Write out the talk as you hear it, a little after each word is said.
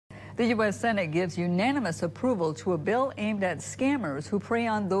The U.S. Senate gives unanimous approval to a bill aimed at scammers who prey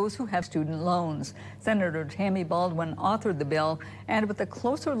on those who have student loans. Senator Tammy Baldwin authored the bill, and with a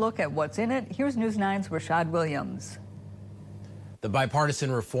closer look at what's in it, here's News 9's Rashad Williams. The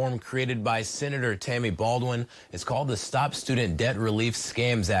bipartisan reform created by Senator Tammy Baldwin is called the Stop Student Debt Relief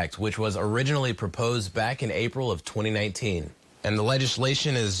Scams Act, which was originally proposed back in April of 2019. And the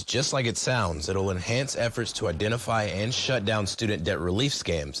legislation is just like it sounds. It'll enhance efforts to identify and shut down student debt relief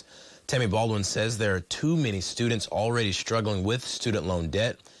scams. Tammy Baldwin says there are too many students already struggling with student loan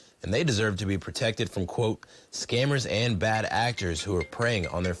debt, and they deserve to be protected from, quote, scammers and bad actors who are preying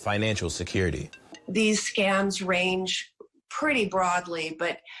on their financial security. These scams range pretty broadly,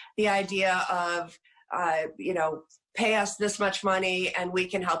 but the idea of, pay us this much money and we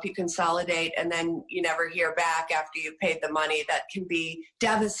can help you consolidate, and then you never hear back after you've paid the money, that can be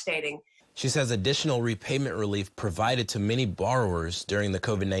devastating. She says additional repayment relief provided to many borrowers during the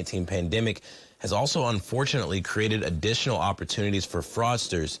COVID-19 pandemic has also unfortunately created additional opportunities for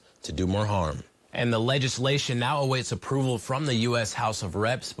fraudsters to do more harm. And the legislation now awaits approval from the U.S. House of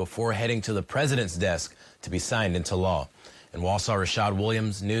Reps before heading to the president's desk to be signed into law. In Wausau, Rashad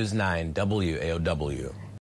Williams, News 9 WAOW.